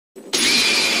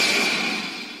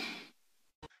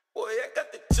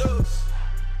juice.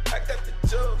 I got the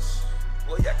juice.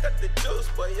 Boy, I got the juice.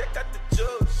 Boy, I got the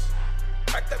juice.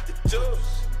 I got the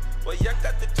juice. Boy, I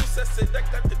got the juice. I said I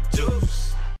got the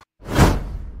juice.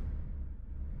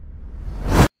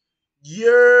 Yeah,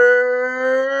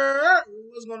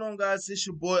 what's going on, guys? It's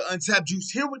your boy Untapped Juice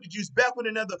here with the juice, back with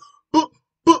another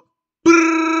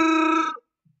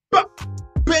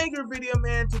banger video,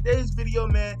 man. Today's video,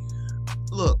 man.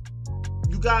 Look,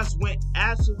 you guys went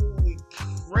absolutely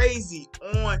crazy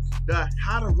on the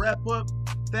how to wrap up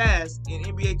fast in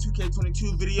NBA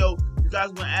 2K22 video. You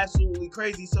guys went absolutely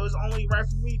crazy, so it's only right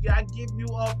for me that I give you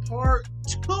a part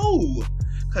 2.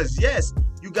 Cause yes,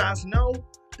 you guys know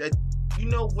that you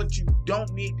know what you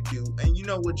don't need to do, and you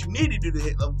know what you need to do to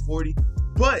hit level 40,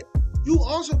 but you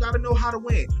also got to know how to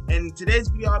win. And in today's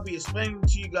video, I'll be explaining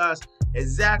to you guys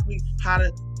exactly how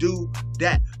to do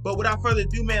that. But without further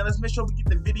ado, man, let's make sure we get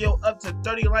the video up to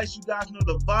 30 likes. You guys know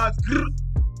the vibes.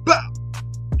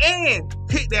 And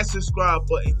hit that subscribe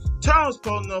button, turn on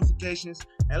post notifications,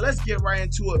 and let's get right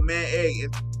into it, man. Hey,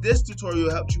 if this tutorial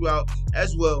helped you out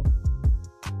as well,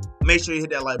 make sure you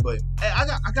hit that like button. Hey,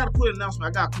 I gotta put an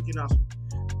announcement. I got a quick announcement.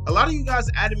 A lot of you guys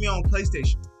added me on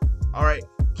PlayStation. All right,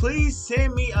 please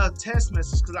send me a text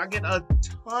message because I get a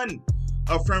ton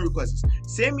of friend requests.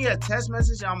 Send me a text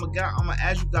message. I'm gonna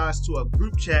add you guys to a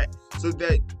group chat so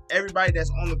that everybody that's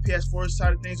on the PS4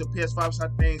 side of things or PS5 side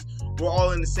of things, we're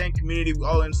all in the same community. We're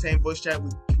all in the same voice chat.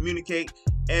 We communicate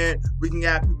and we can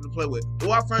have people to play with. But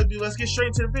without further ado, let's get straight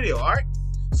into the video. All right.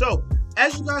 So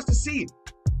as you guys can see,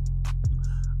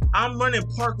 I'm running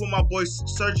park with my boy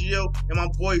Sergio and my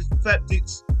boy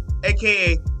Feptix,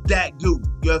 aka that dude.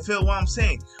 You feel what I'm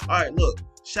saying? Alright, look,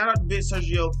 shout out to Big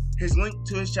Sergio. His link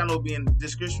to his channel will be in the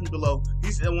description below.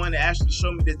 He's the one that actually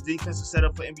showed me this defensive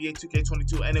setup for NBA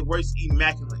 2K22, and it works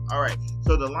immaculate. Alright,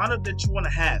 so the lineup that you want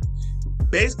to have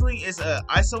basically is a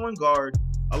ISO and guard,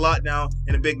 a lockdown,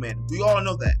 and a big man. We all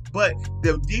know that. But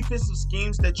the defensive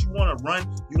schemes that you want to run,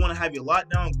 you want to have your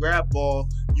lockdown, grab ball,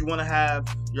 you want to have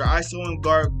your ISO and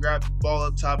guard, grab the ball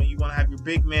up top, and you want to have your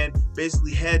big man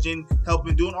basically hedging,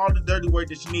 helping, doing all the dirty work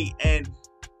that you need. And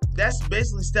that's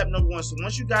basically step number 1. So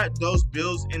once you got those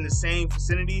builds in the same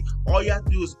vicinity, all you have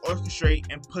to do is orchestrate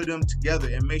and put them together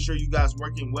and make sure you guys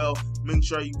working well, make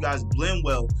sure you guys blend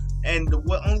well. And the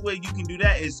only way you can do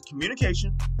that is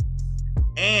communication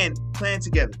and playing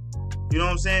together. You know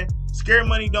what I'm saying? Scared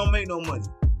money don't make no money.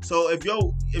 So if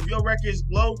your record is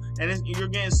low and you're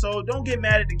getting sold, don't get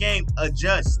mad at the game.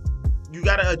 Adjust. You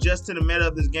gotta adjust to the meta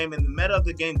of this game, and the meta of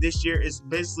the game this year is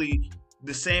basically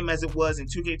the same as it was in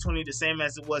 2K20, the same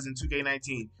as it was in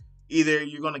 2K19. Either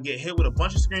you're gonna get hit with a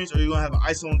bunch of screens, or you're gonna have an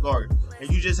ISO and guard, and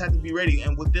you just have to be ready.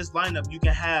 And with this lineup, you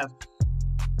can have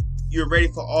you're ready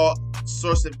for all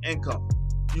sorts of income.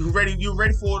 You're ready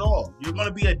for it all. You're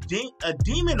gonna be a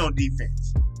demon on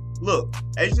defense. Look,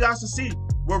 as you guys can see,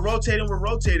 we're rotating,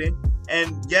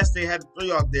 and yes, they had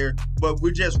 3 out there, but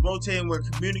we're just rotating, we're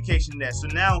communicating that. So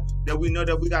now that we know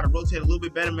that we gotta rotate a little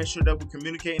bit better, make sure that we're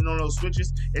communicating on those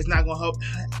switches. It's not gonna help,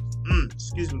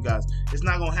 excuse me guys, it's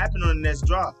not gonna happen on the next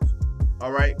drive.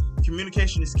 All right,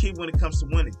 communication is key when it comes to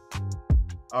winning.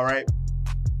 All right,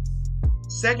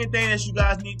 second thing that you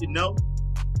guys need to know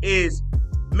is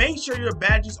make sure your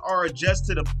badges are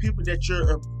adjusted to the people that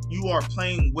you are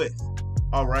playing with.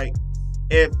 All right,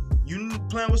 if you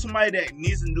playing with somebody that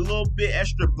needs a little bit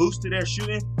extra boost to their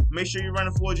shooting, make sure you're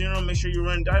running full general, make sure you're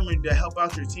running diamond to help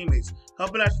out your teammates.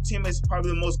 Helping out your teammates is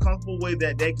probably the most comfortable way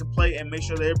that they can play, and make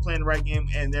sure they're playing the right game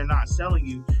and they're not selling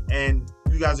you and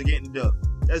you guys are getting the dub.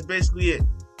 That's basically it.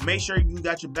 Make sure you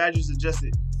got your badges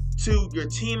adjusted to your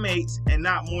teammates and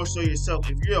not more so yourself.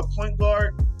 If you're a point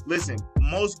guard, listen,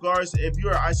 most guards, if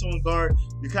you're an ISO and guard,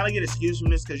 you kind of get excused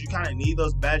from this because you kind of need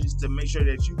those badges to make sure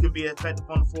that you can be effective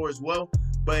on the floor as well.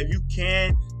 But if you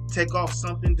can take off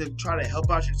something to try to help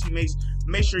out your teammates,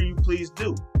 make sure you please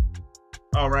do.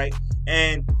 All right.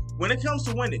 And when it comes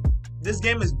to winning, this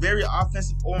game is very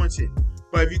offensive oriented.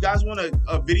 But if you guys want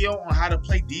a video on how to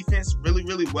play defense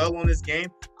really well on this game,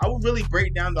 I will really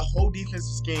break down the whole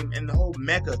defensive scheme and the whole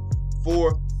mecha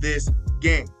for this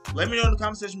game. Let me know in the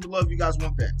comment section below if you guys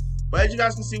want that. But as you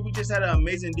guys can see, we just had an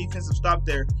amazing defensive stop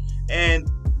there. And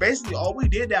basically all we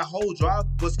did that whole drive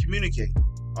was communicate.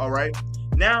 All right.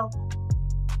 Now,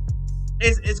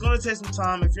 it's going to take some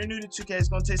time. If you're new to 2K, it's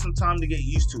going to take some time to get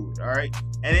used to it, all right?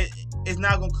 And it's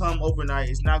not going to come overnight.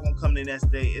 It's not going to come the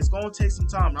next day. It's going to take some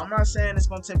time. I'm not saying it's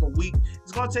going to take a week.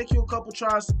 It's going to take you a couple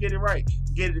tries to get it right,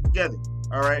 get it together,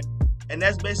 all right? And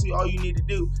that's basically all you need to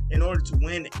do in order to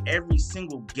win every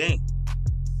single game.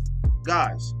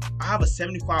 Guys, I have a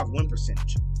 75 win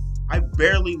percentage. I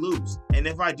barely lose. And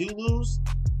if I do lose,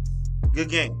 good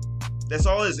game. That's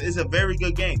all it is. It's a very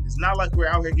good game. It's not like we're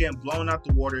out here getting blown out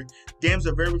the water. Games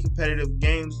are very competitive.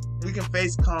 Games, we can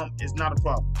face comp. It's not a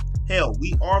problem. Hell,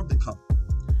 we are the comp.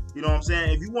 You know what I'm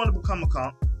saying? If you want to become a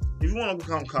comp,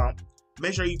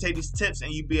 make sure you take these tips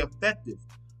and you be effective.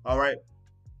 All right.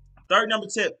 Third number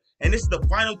tip, and this is the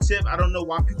final tip. I don't know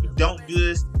why people don't do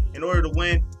this in order to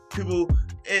win.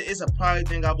 It's a pride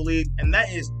thing, I believe, and that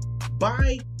is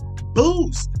buy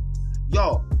boost.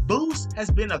 Y'all, boost has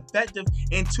been effective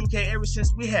in 2K ever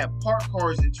since we had park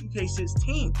cars in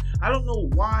 2K16. I don't know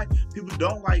why people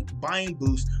don't like buying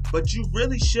boost, but you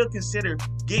really should consider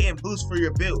getting boost for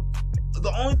your build.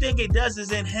 The only thing it does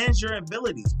is enhance your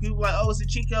abilities. People are like, oh, it's a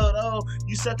cheat code. Oh,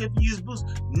 you suck if you use boost.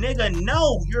 Nigga,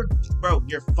 no, you're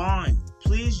fine.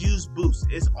 Please use boost.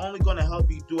 It's only going to help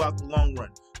you throughout the long run.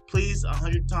 Please,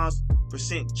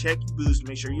 100% check your boost.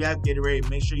 Make sure you have Gatorade.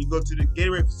 Make sure you go to the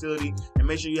Gatorade facility and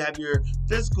make sure you have your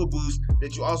physical boost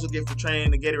that you also get for training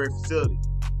in the Gatorade facility.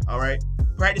 All right,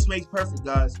 practice makes perfect,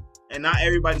 guys, and not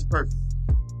everybody's perfect.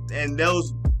 And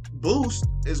those boosts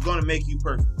is going to make you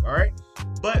perfect. All right,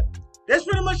 but that's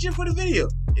pretty much it for the video.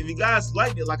 If you guys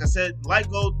liked it, like I said, like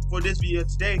goal for this video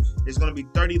today is going to be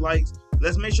 30 likes.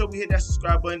 Let's make sure we hit that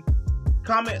subscribe button.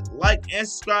 Comment, like, and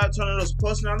subscribe. Turn on those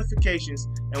post notifications.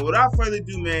 And without further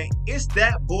ado, man, it's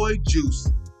that boy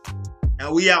Juice.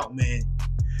 And we out, man.